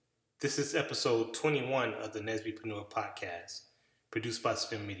This is episode 21 of the Nesbypreneur podcast, produced by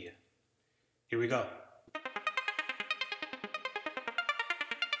Spin Media. Here we go.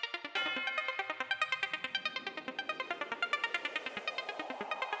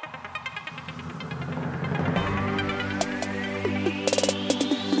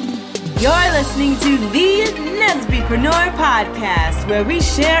 You're listening to the Nesbypreneur podcast, where we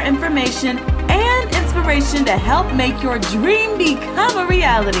share information and inspiration to help make your dream become a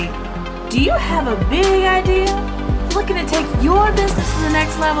reality. Do you have a big idea? Looking to take your business to the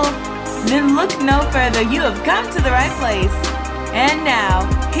next level? Then look no further. You have come to the right place. And now,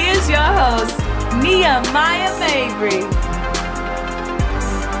 here's your host, Nehemiah Mabry.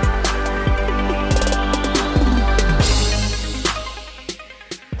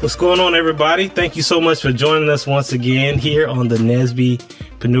 What's going on, everybody? Thank you so much for joining us once again here on the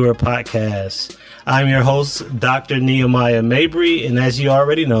Nesbypreneur podcast. I'm your host, Dr. Nehemiah Mabry, and as you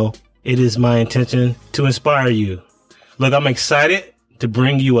already know, it is my intention to inspire you. Look, I'm excited to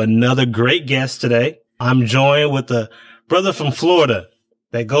bring you another great guest today. I'm joined with a brother from Florida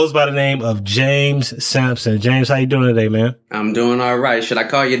that goes by the name of James Sampson. James, how you doing today, man? I'm doing all right. Should I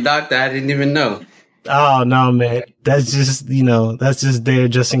call you doctor? I didn't even know. Oh, no, man. That's just, that's just there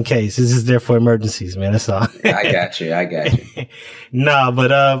just in case. It's just there for emergencies, man. That's all. I got you. No,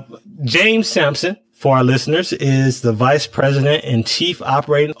 but James Sampson, for our listeners, is the Vice President and Chief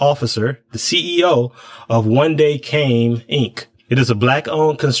Operating Officer, the CEO of One Day Came, Inc. It is a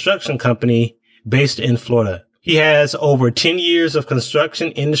Black-owned construction company based in Florida. He has over 10 years of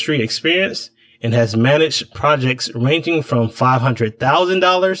construction industry experience and has managed projects ranging from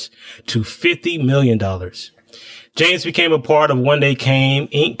 $500,000 to $50 million. James became a part of One Day Came,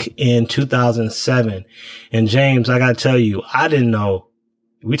 Inc. in 2007. And James, I got to tell you, I didn't know.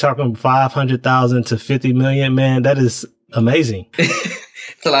 We talking 500,000 to 50 million, man. That is amazing.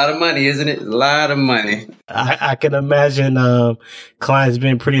 It's a lot of money, isn't it? A lot of money. I can imagine clients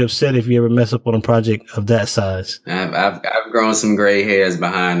being pretty upset if you ever mess up on a project of that size. I've grown some gray hairs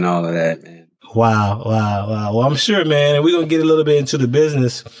behind all of that, man. Wow. Well, I'm sure, man. And we're going to get a little bit into the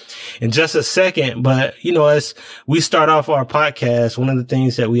business in just a second. But, as we start off our podcast, one of the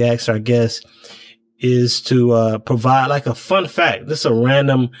things that we ask our guests is to provide like a fun fact, just a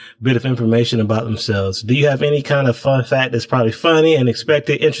random bit of information about themselves. Do you have any kind of fun fact that's probably funny,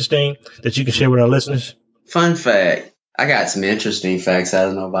 unexpected, interesting that you can share with our listeners? Fun fact. I got some interesting facts. I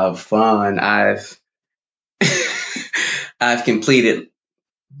don't know about fun. I've completed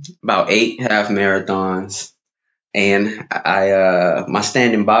about 8 half marathons, and my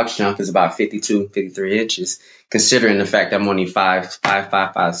standing box jump is about 53 inches, considering the fact I'm only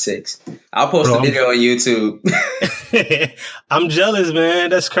 5'6". I'll post a video on YouTube. I'm jealous, man.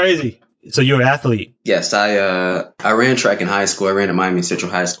 That's crazy. So you're an athlete? Yes, I ran track in high school. I ran at Miami Central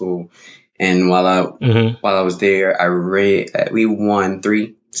High School, and while I was there, we won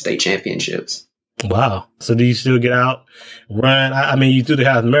 3 state championships. Wow. So do you still get out, run? I mean, you do the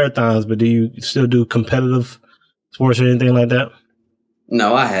half marathons, but do you still do competitive sports or anything like that?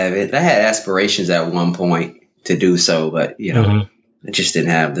 No, I haven't. I had aspirations at one point to do so, but, I just didn't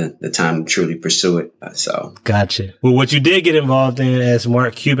have the time to truly pursue it. So Gotcha. Well, what you did get involved in, as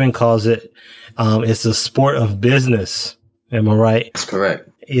Mark Cuban calls it, it's a sport of business. Am I right? That's correct.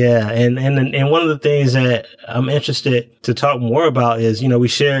 Yeah. And one of the things that I'm interested to talk more about is, we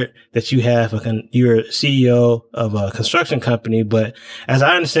shared that you're CEO of a construction company, but as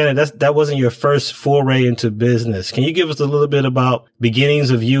I understand it, that wasn't your first foray into business. Can you give us a little bit about beginnings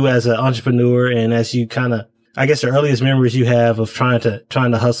of you as an entrepreneur, and as you kind of, I guess, the earliest memories you have of trying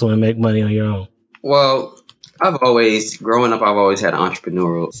to hustle and make money on your own? Well, growing up, I've always had an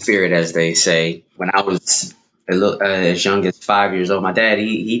entrepreneurial spirit, as they say. When I was as young as 5 years old, my dad,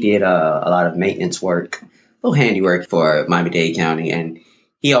 he did a lot of maintenance work, a little handiwork for Miami-Dade County. And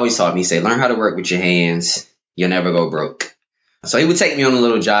he always taught me, learn how to work with your hands. You'll never go broke. So he would take me on a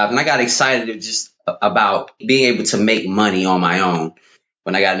little job, and I got excited just about being able to make money on my own.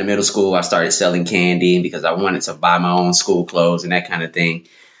 When I got into middle school, I started selling candy because I wanted to buy my own school clothes and that kind of thing.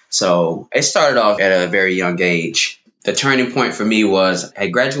 So it started off at a very young age. The turning point for me was I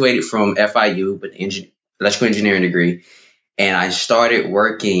graduated from FIU with electrical engineering degree, and I started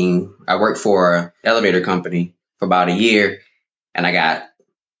working. I worked for an elevator company for about a year, and I got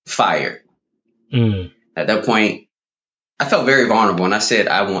fired. At that point, I felt very vulnerable, and I said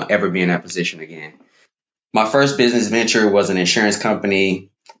I won't ever be in that position again. My first business venture was an insurance company.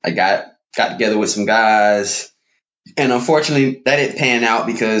 I got together with some guys, and unfortunately, that didn't pan out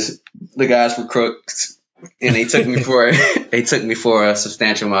because the guys were crooks, and they took me for a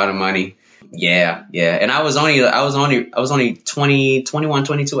substantial amount of money. Yeah. And I was only 20, 21,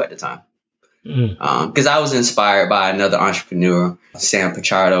 22 at the time. Because I was inspired by another entrepreneur, Sam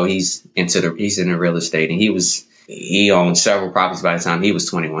Pichardo. He's in real estate, and he owned several properties by the time he was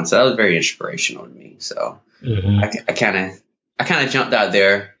 21. So that was very inspirational to me. So I kind of jumped out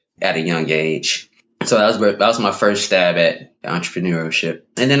there at a young age. So that was my first stab at entrepreneurship.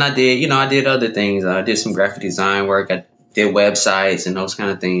 And then I did other things. I did some graphic design work. I did websites and those kind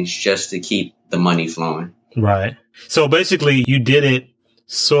of things just to keep the money flowing. Right. So basically you did it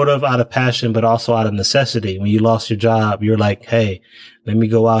sort of out of passion, but also out of necessity. When you lost your job, you're like, hey, let me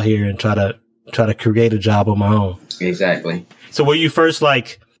go out here and try to create a job on my own. Exactly. So were you first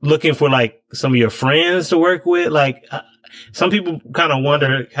like looking for like some of your friends to work with? Like some people kind of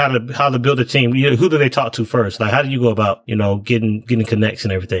wonder how to build a team. Who do they talk to first? Like, how do you go about, getting connects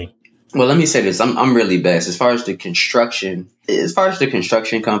and everything? Well, let me say this. I'm really blessed as far as the construction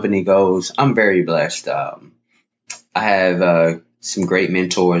company goes. I'm very blessed. I have some great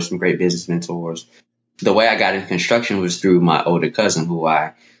mentors, some great business mentors. The way I got into construction was through my older cousin, who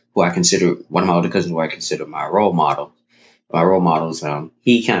I consider one of my older cousins, who I consider my role model. My role models.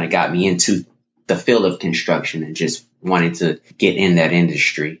 He kind of got me into the field of construction and just wanted to get in that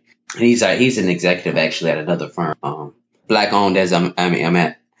industry. And he's an executive actually at another firm, black owned, as I may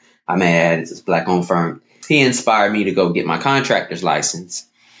add, it's a black owned firm. He inspired me to go get my contractor's license.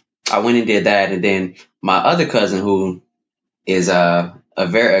 I went and did that, and then my other cousin, who is a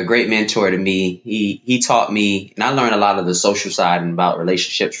great mentor to me. He taught me, and I learned a lot of the social side and about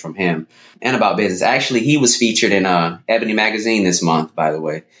relationships from him and about business. Actually, he was featured in Ebony magazine this month, by the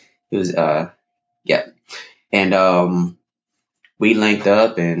way. It was and we linked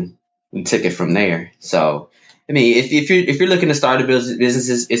up and we took it from there. So I mean, if you're looking to start a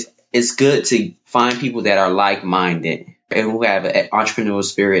business, it's good to find people that are like minded and who have an entrepreneurial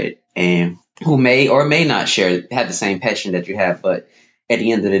spirit and who may or may not have the same passion that you have, but at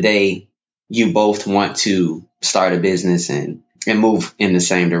the end of the day, you both want to start a business and move in the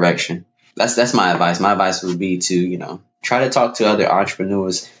same direction. That's my advice. My advice would be to, try to talk to other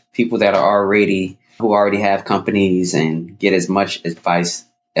entrepreneurs, people that are who already have companies, and get as much advice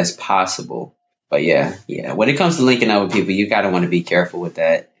as possible. But yeah. When it comes to linking up with people, you gotta want to be careful with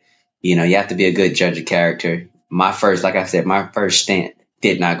that. You have to be a good judge of character. My first stint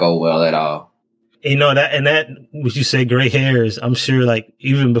did not go well at all. That what you say, gray hairs, I'm sure like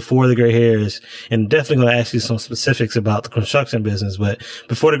even before the gray hairs, and definitely going to ask you some specifics about the construction business, but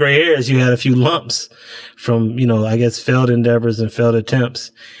before the gray hairs, you had a few lumps from, I guess failed endeavors and failed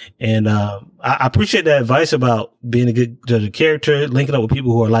attempts. And, I appreciate that advice about being a good judge of character, linking up with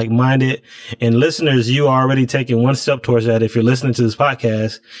people who are like-minded. And listeners, you are already taking one step towards that. If you're listening to this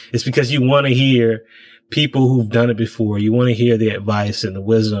podcast, it's because you want to hear people who've done it before. You want to hear the advice and the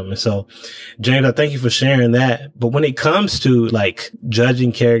wisdom. And so, James, I thank you for sharing that. But when it comes to like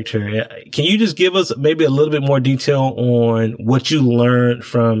judging character, can you just give us maybe a little bit more detail on what you learned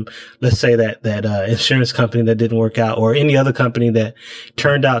from, let's say that insurance company that didn't work out, or any other company that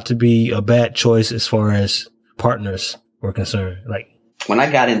turned out to be a bad choice as far as partners were concerned? Like, when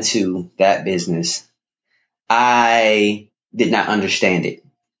I got into that business, I did not understand it.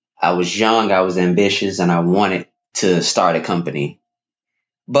 I was young, I was ambitious, and I wanted to start a company.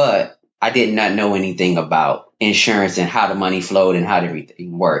 But I did not know anything about insurance and how the money flowed and how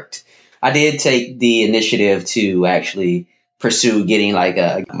everything worked. I did take the initiative to actually pursue getting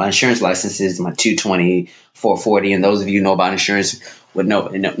my insurance licenses, my 220, 440, and those of you who know about insurance would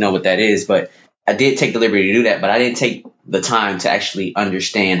know what that is. But I did take the liberty to do that, but I didn't take the time to actually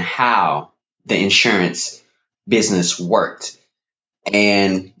understand how the insurance business worked.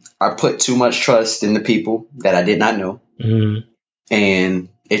 And I put too much trust in the people that I did not know. Mm-hmm. And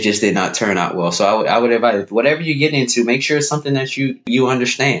it just did not turn out well. So I would advise, whatever you get into, make sure it's something that you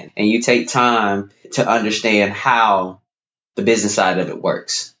understand, and you take time to understand how the business side of it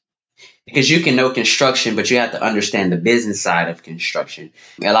works. Because you can know construction, but you have to understand the business side of construction.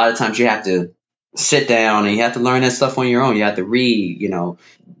 A lot of times you have to sit down and you have to learn that stuff on your own. You have to read,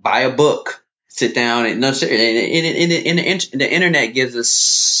 buy a book. Sit down and the internet gives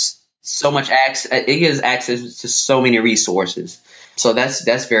us so much access. It gives access to so many resources. So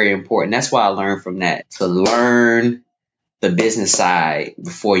that's very important. That's why I learned from that, to learn the business side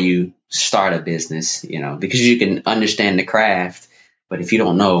before you start a business, because you can understand the craft. But if you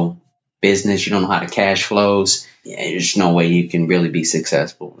don't know business, you don't know how the cash flows, there's no way you can really be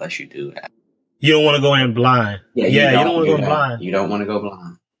successful unless you do that. You don't want to go in blind. You don't want to go blind. You don't want to go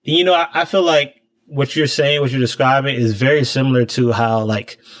blind. I feel like what you're saying, what you're describing is very similar to how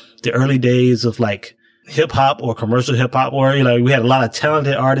like the early days of like hip hop or commercial hip hop, or, you know, we had a lot of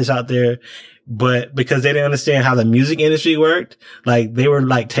talented artists out there, but because they didn't understand how the music industry worked, like they were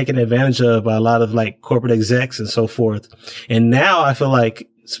like taken advantage of by a lot of like corporate execs and so forth. And now I feel like,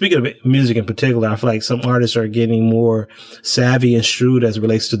 speaking of music in particular, I feel like some artists are getting more savvy and shrewd as it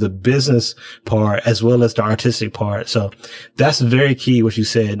relates to the business part as well as the artistic part. So that's very key, what you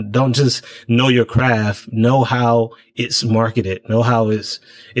said. Don't just know your craft, know how it's marketed, know how it's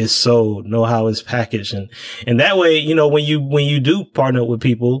sold, know how it's packaged. And that way, you know, when you do partner with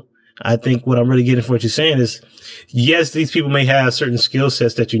people, I think what I'm really getting from what you're saying is, yes, these people may have certain skill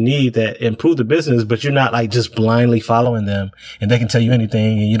sets that you need that improve the business, but you're not like just blindly following them and they can tell you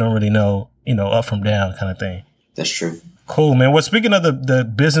anything and you don't really know, you know, up from down kind of thing. That's true. Cool, man. Well, speaking of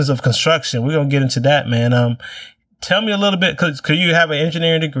the business of construction, we're going to get into that, man. Tell me a little bit, cause you have an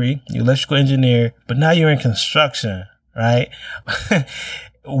engineering degree, you're electrical engineer, but now you're in construction, right?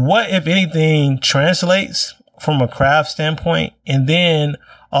 What, if anything, translates from a craft standpoint? And then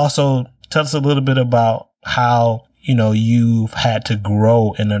also tell us a little bit about how, you know, you've had to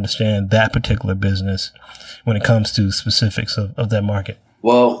grow and understand that particular business when it comes to specifics of that market.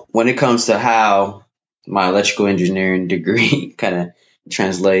 Well, when it comes to how my electrical engineering degree kind of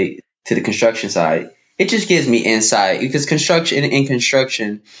translate to the construction side, it just gives me insight, because in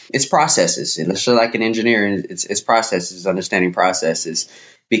construction, it's processes. And it's like an engineer, it's processes, understanding processes.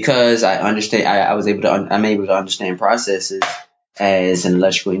 Because I'm able to understand processes as an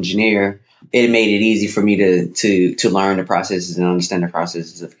electrical engineer, it made it easy for me to learn the processes and understand the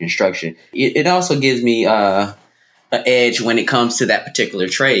processes of construction. It also gives me an edge when it comes to that particular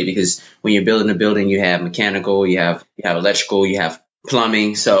trade, because when you're building a building, you have mechanical, you have electrical, you have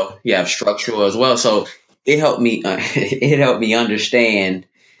plumbing, so you have structural as well. So it helped me understand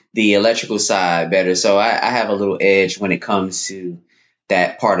the electrical side better. So I have a little edge when it comes to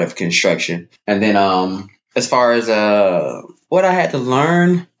that part of construction. And then as far as what I had to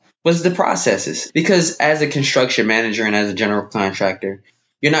learn was the processes, because as a construction manager and as a general contractor,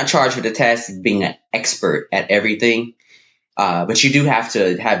 you're not charged with the task of being an expert at everything, but you do have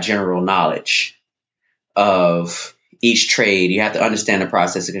to have general knowledge of each trade. You have to understand the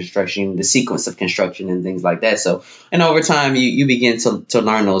process of construction, the sequence of construction, and things like that. So, and over time, you begin to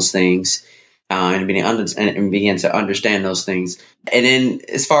learn those things and begin to understand those things. And then,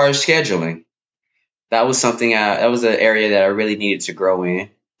 as far as scheduling, that was something. That was an area that I really needed to grow in,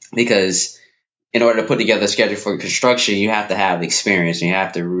 because in order to put together a schedule for construction, you have to have experience and you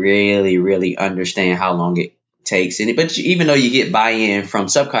have to really, really understand how long it takes. But even though you get buy-in from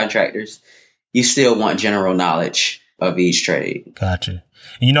subcontractors, you still want general knowledge of each trade. Gotcha.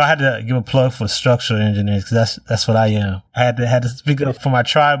 You know, I had to give a plug for structural engineers, because that's what I am. I had to speak up for my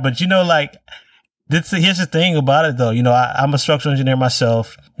tribe. But, you know, like, here's the thing about it, though. You know, I'm a structural engineer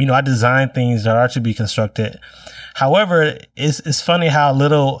myself. You know, I design things that are to be constructed. However, it's funny how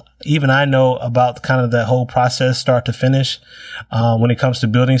little even I know about kind of that whole process, start to finish, when it comes to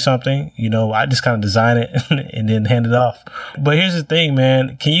building something. You know, I just kind of design it and then hand it off. But here's the thing,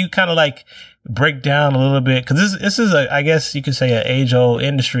 man. Can you kind of like break down a little bit? Because this is I guess you could say an age-old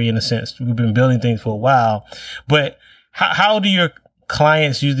industry in a sense. We've been building things for a while. But how do your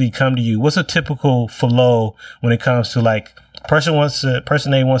clients usually come to you? What's a typical flow when it comes to like person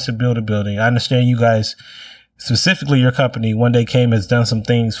A wants to build a building? I understand you guys, specifically your company, One Day Came, has done some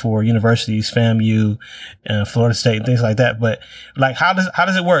things for universities, FAMU, Florida State, and things like that. But like, how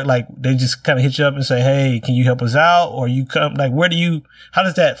does it work? Like, they just kind of hit you up and say, "Hey, can you help us out?" Or you come, like, how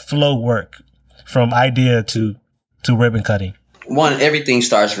does that flow work from idea to ribbon cutting? One, everything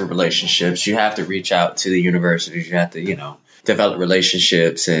starts with relationships. You have to reach out to the universities. You have to, develop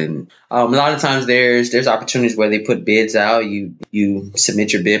relationships. And a lot of times there's opportunities where they put bids out. You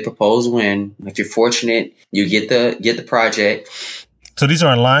submit your bid proposal, and if you're fortunate, you get the project. So these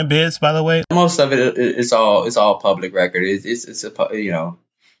are online bids, by the way? Most of it is all public record. It's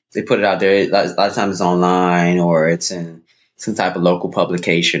they put it out there. A lot of times it's online, or it's in some type of local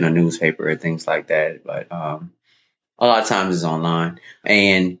publication or newspaper or things like that. But a lot of times it's online.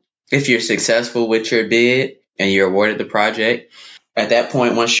 And if you're successful with your bid and you're awarded the project, at that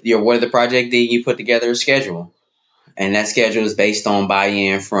point, once you're awarded the project, then you put together a schedule. And that schedule is based on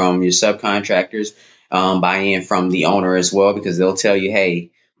buy-in from your subcontractors, buy-in from the owner as well, because they'll tell you,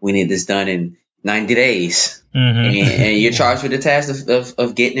 "Hey, we need this done in 90 days. Mm-hmm. And you're charged with the task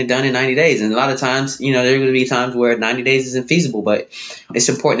of getting it done in 90 days. And a lot of times, there are going to be times where 90 days isn't feasible, but it's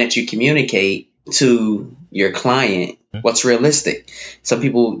important that you communicate to your client what's realistic. Some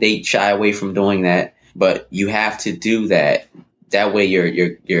people, they shy away from doing that, but you have to do that. That way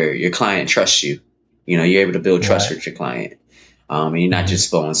your client trusts you. You're able to build trust with your client. And you're not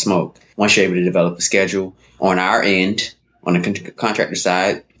just blowing smoke. Once you're able to develop a schedule on our end, on the contractor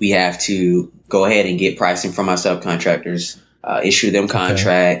side, we have to go ahead and get pricing from our subcontractors, issue them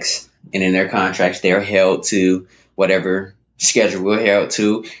contracts, and in their contracts, they're held to whatever schedule we're held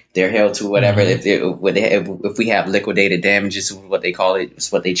to. They're held to whatever. If we have liquidated damages, what they call it,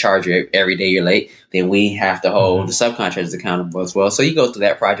 it's what they charge you every day you're late, then we have to hold the subcontractors accountable as well. So you go through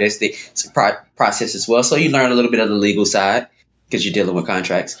that process as well. So you learn a little bit of the legal side because you're dealing with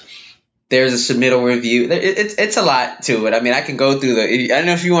contracts. There's a submittal review. It's a lot to it. I mean, I can go through I don't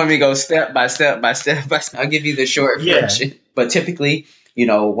know if you want me to go step by step. I'll give you the short version. But typically,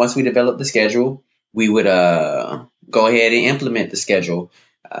 once we develop the schedule, we would go ahead and implement the schedule,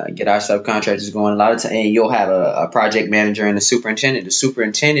 get our subcontractors going. A lot of times, and you'll have a project manager and a superintendent. The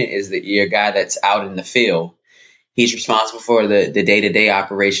superintendent is your guy that's out in the field. He's responsible for the day-to-day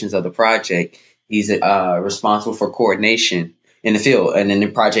operations of the project. He's responsible for coordination in the field. And then the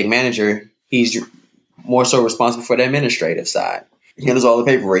project manager, he's more so responsible for the administrative side. He handles all the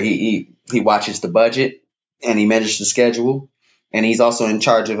paperwork. He watches the budget and he manages the schedule. And he's also in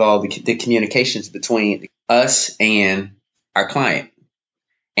charge of all the communications between us and our client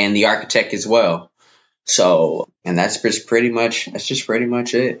and the architect as well. So, and that's just pretty much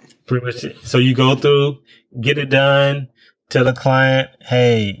it. Pretty much it. So you go through, get it done, tell the client,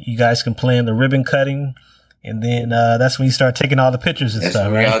 hey, you guys can plan the ribbon cutting. And then that's when you start taking all the pictures and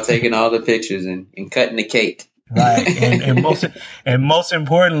stuff, right? We're taking all the pictures and cutting the cake. Right. And most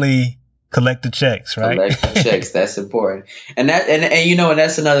importantly, collect the checks, right? Collect the checks. That's important. And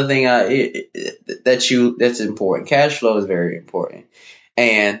that's another thing that's important. Cash flow is very important.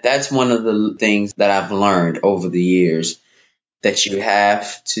 And that's one of the things that I've learned over the years, that you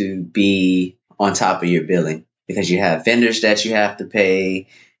have to be on top of your billing because you have vendors that you have to pay,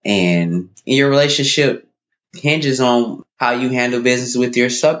 and your relationship hinges on how you handle business with your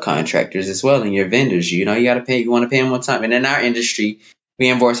subcontractors as well and your vendors. You want to pay them on time. And in our industry, we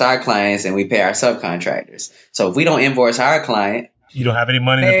invoice our clients and we pay our subcontractors. So if we don't invoice our client, you don't have any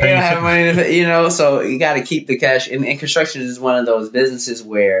money to pay. You don't have money to pay, so you got to keep the cash. And construction is one of those businesses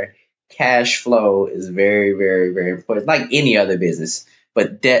where cash flow is very, very, very important, like any other business,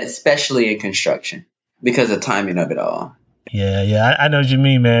 but especially in construction because of timing of it all. Yeah. I know what you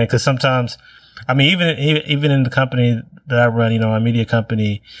mean, man. Because sometimes, I mean, even in the company that I run, my media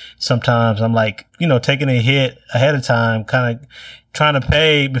company, sometimes I'm like, taking a hit ahead of time, kind of trying to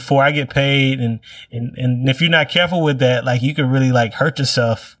pay before I get paid. And if you're not careful with that, like you could really like hurt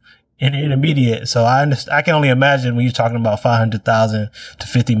yourself in the intermediate. So I can only imagine when you're talking about 500,000 to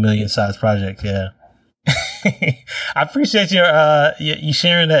 50 million size projects. Yeah. I appreciate you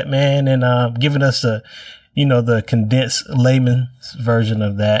sharing that, man, and giving us the condensed layman's version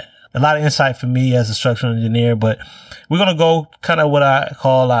of that. A lot of insight for me as a structural engineer, but we're going to go kind of what I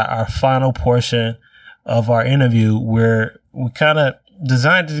call our final portion of our interview, where we kind of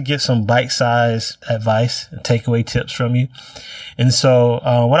designed to get some bite-sized advice and takeaway tips from you. And so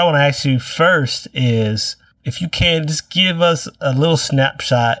what I want to ask you first is, if you can, just give us a little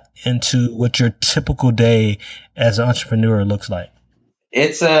snapshot into what your typical day as an entrepreneur looks like.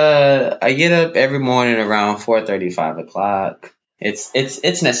 It's I get up every morning around 4:30, 5 o'clock. It's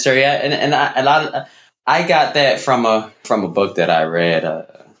necessary, I got that from a book that I read.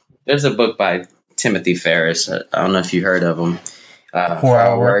 There's a book by Timothy Ferriss. I don't know if you heard of him.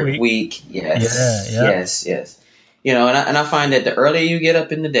 4-Hour Work Week. Yes. Yeah. Yes. And I find that the earlier you get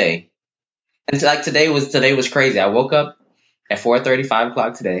up in the day, and it's like today was crazy. I woke up at 4:30, 5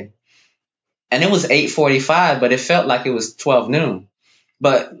 o'clock today, and it was 8:45, but it felt like it was 12 noon.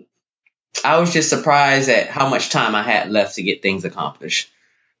 But I was just surprised at how much time I had left to get things accomplished.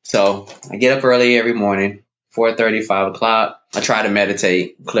 So I get up early every morning, 4:30, 5 o'clock. I try to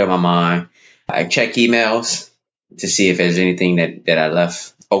meditate, clear my mind. I check emails to see if there's anything that I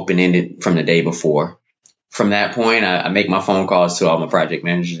left open-ended from the day before. From that point, I make my phone calls to all my project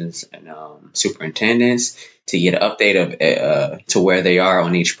managers and superintendents to get an update of to where they are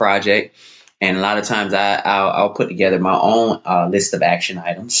on each project. And a lot of times I'll put together my own list of action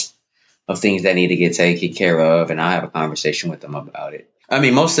items of things that need to get taken care of, and I'll have a conversation with them about it. I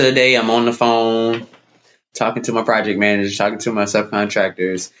mean, most of the day I'm on the phone, talking to my project managers, talking to my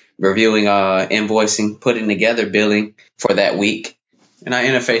subcontractors, reviewing invoicing, putting together billing for that week. And I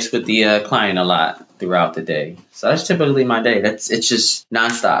interface with the client a lot throughout the day. So that's typically my day. It's just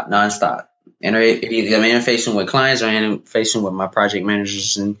nonstop. And I'm interfacing with clients or interfacing with my project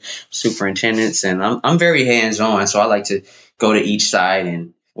managers and superintendents. And I'm very hands-on, so I like to go to each site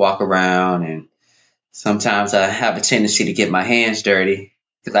and walk around. And sometimes I have a tendency to get my hands dirty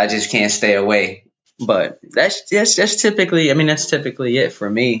because I just can't stay away. But that's typically it for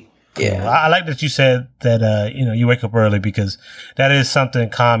me. Yeah. I like that you said that, you wake up early, because that is something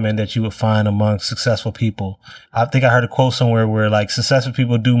common that you would find among successful people. I think I heard a quote somewhere where like successful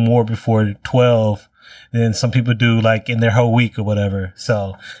people do more before 12 than some people do like in their whole week or whatever.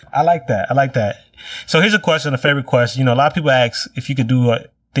 So I like that. So here's a question, a favorite question. A lot of people ask if you could do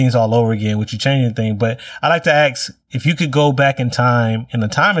things all over again, would you change anything? But I like to ask, if you could go back in time in a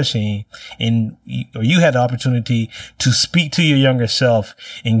time machine or you had the opportunity to speak to your younger self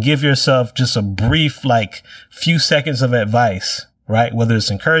and give yourself just a brief, like few seconds of advice, right? Whether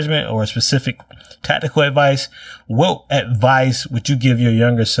it's encouragement or specific tactical advice, what advice would you give your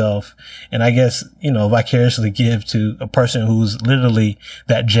younger self? And I guess, vicariously give to a person who's literally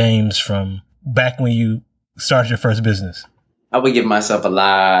that James from back when you started your first business. I would give myself a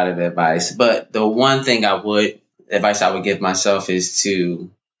lot of advice, but the one advice I would give myself is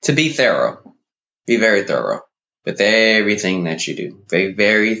to be thorough, be very thorough with everything that you do, very,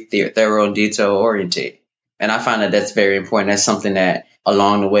 very thorough and detail oriented. And I find that that's very important. That's something that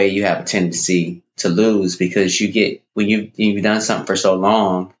along the way you have a tendency to lose, because you get, when you've done something for so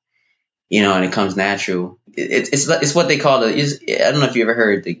long, and it comes natural. It's what they call I don't know if you ever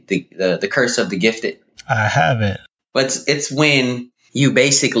heard the curse of the gifted. I haven't. But it's when you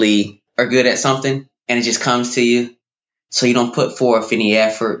basically are good at something and it just comes to you. So you don't put forth any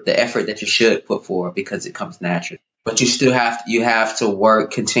effort, the effort that you should put forth, because it comes natural. But you still have to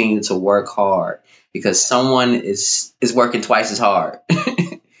continue to work hard, because someone is working twice as hard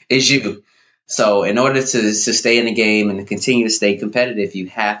as you. So in order to stay in the game and to continue to stay competitive, you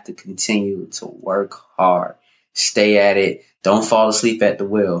have to continue to work hard, stay at it. Don't fall asleep at the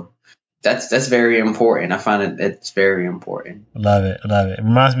wheel. That's very important. I find it's very important. Love it. It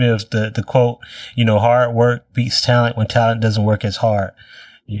reminds me of the quote, hard work beats talent when talent doesn't work as hard,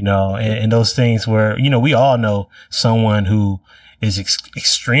 and those things where, we all know someone who is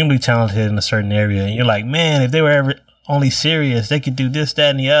extremely talented in a certain area. And you're like, man, if they were ever only serious, they could do this,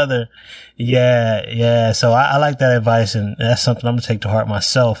 that, and the other. Yeah. So I like that advice, and that's something I'm going to take to heart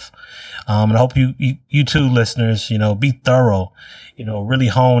myself. And I hope you too, listeners, be thorough, really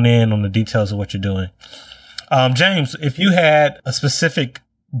hone in on the details of what you're doing. James, if you had a specific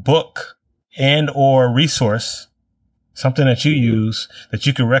book and or resource, something that you use that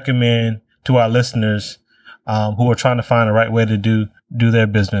you could recommend to our listeners, who are trying to find the right way to do their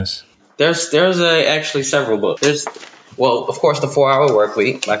business. There's actually several books. Of course, The 4-Hour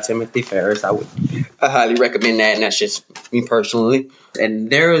Workweek by Timothy Ferriss. I highly recommend that, and that's just me personally. And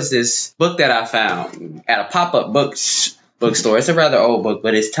there was this book that I found at a pop-up bookstore. It's a rather old book,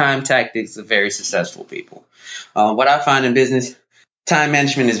 but it's Time Tactics of Very Successful People. What I find in business, time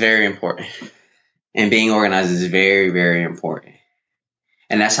management is very important, and being organized is very, very important.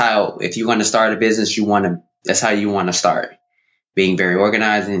 And that's how, if you want to start a business, that's how you want to start, being very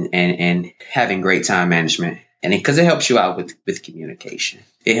organized and having great time management. And because it helps you out with communication,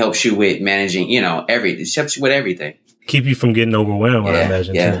 it helps you with managing, it helps you with everything. Keep you from getting overwhelmed, I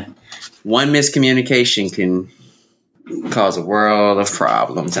imagine. Yeah. Too. One miscommunication can cause a world of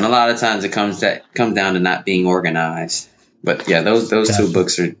problems, and a lot of times it comes down to not being organized. But yeah, those two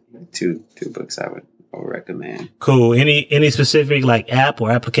books are two books I would recommend. Cool. Any specific like app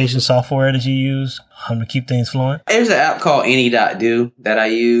or application software that you use to keep things flowing? There's an app called Any.do that I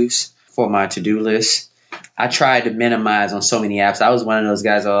use for my to-do list. I tried to minimize on so many apps. I was one of those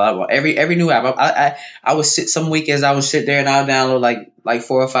guys. Every new app, I would sit some weekends. I would sit there and I'll download like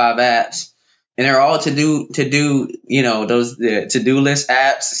 4 or 5 apps, and they're all to do those the to-do list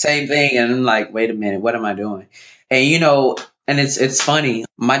apps. Same thing, and I'm like, wait a minute, what am I doing? And and it's funny.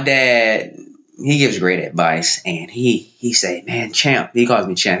 My dad, he gives great advice, and he say, man, Champ. He calls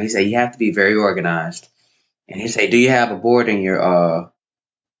me Champ. He say, you have to be very organized. And he say, do you have a board in your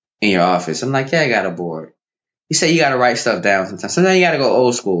office? I'm like, yeah, I got a board. He said, you got to write stuff down sometimes. Sometimes you got to go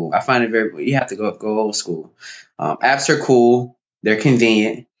old school. I find it you have to go old school. Apps are cool. They're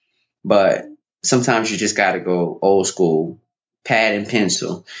convenient, but sometimes you just got to go old school, pad and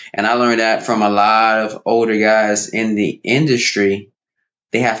pencil. And I learned that from a lot of older guys in the industry.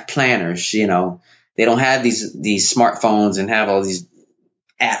 They have planners, they don't have these smartphones and have all these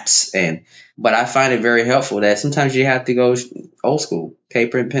apps. But I find it very helpful that sometimes you have to go old school,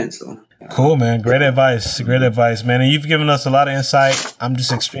 paper and pencil. Cool, man. Great advice, man. And you've given us a lot of insight. I'm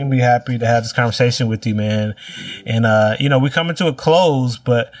just extremely happy to have this conversation with you, man. And, we're coming to a close,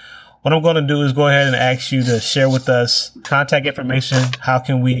 but what I'm going to do is go ahead and ask you to share with us contact information. How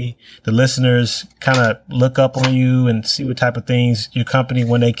can the listeners, kind of look up on you and see what type of things your company,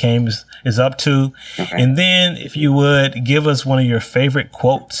 One Day Came, is up to? Okay. And then if you would give us one of your favorite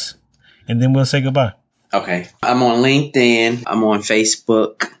quotes and then we'll say goodbye. Okay. I'm on LinkedIn. I'm on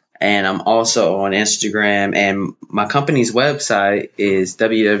Facebook. And I'm also on Instagram. And my company's website is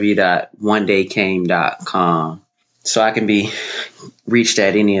www.oneDayCame.com. So I can be reached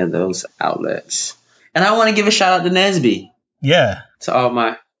at any of those outlets. And I want to give a shout out to Nesby. Yeah. To all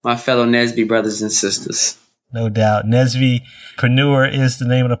my fellow Nesby brothers and sisters. No doubt. Nesbypreneur is the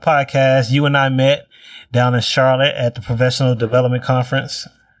name of the podcast. You and I met down in Charlotte at the Professional Development Conference,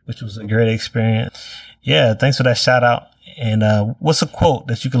 which was a great experience. Yeah, thanks for that shout out. And what's a quote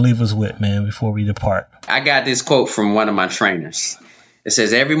that you can leave us with, man, before we depart? I got this quote from one of my trainers. It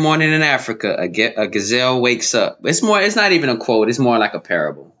says, every morning in Africa, a gazelle wakes up. It's not even a quote. It's more like a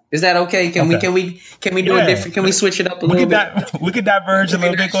parable. Is that okay? Can we do it different? Can we switch it up a little bit? We could diverge a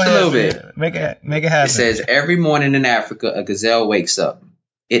little bit. Go ahead. A little bit. Make it happen. It says, every morning in Africa, a gazelle wakes up.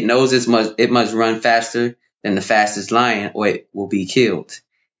 It knows it must run faster than the fastest lion or it will be killed.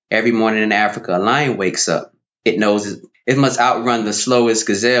 Every morning in Africa, a lion wakes up. It knows it must outrun the slowest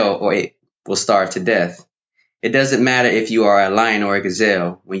gazelle or it will starve to death. It doesn't matter if you are a lion or a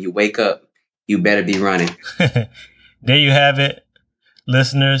gazelle. When you wake up, you better be running. There you have it,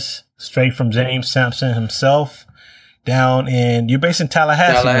 listeners. Straight from James Sampson himself. You're based in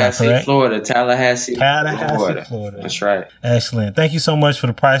Tallahassee, correct? Florida. Tallahassee, Florida. That's right. Excellent. Thank you so much for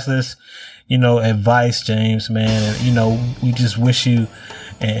the priceless, advice, James, man. And, we just wish you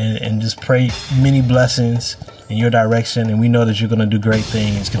and just pray many blessings in your direction. And we know that you're going to do great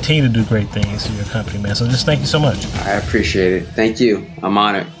things, continue to do great things for your company, man. So just thank you so much. I appreciate it. Thank you. I'm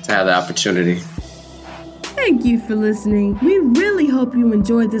honored to have the opportunity. Thank you for listening. We really hope you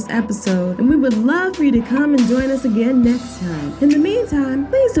enjoyed this episode, and we would love for you to come and join us again next time. In the meantime,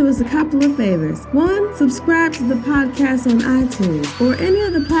 please do us a couple of favors. 1, subscribe to the podcast on iTunes or any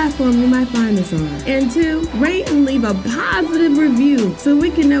other platform you might find us on. And 2, rate and leave a positive review so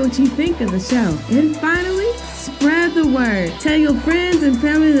we can know what you think of the show. And finally, spread the word. Tell your friends and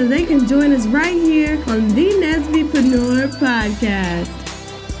family that they can join us right here on the Nesbypreneur Podcast.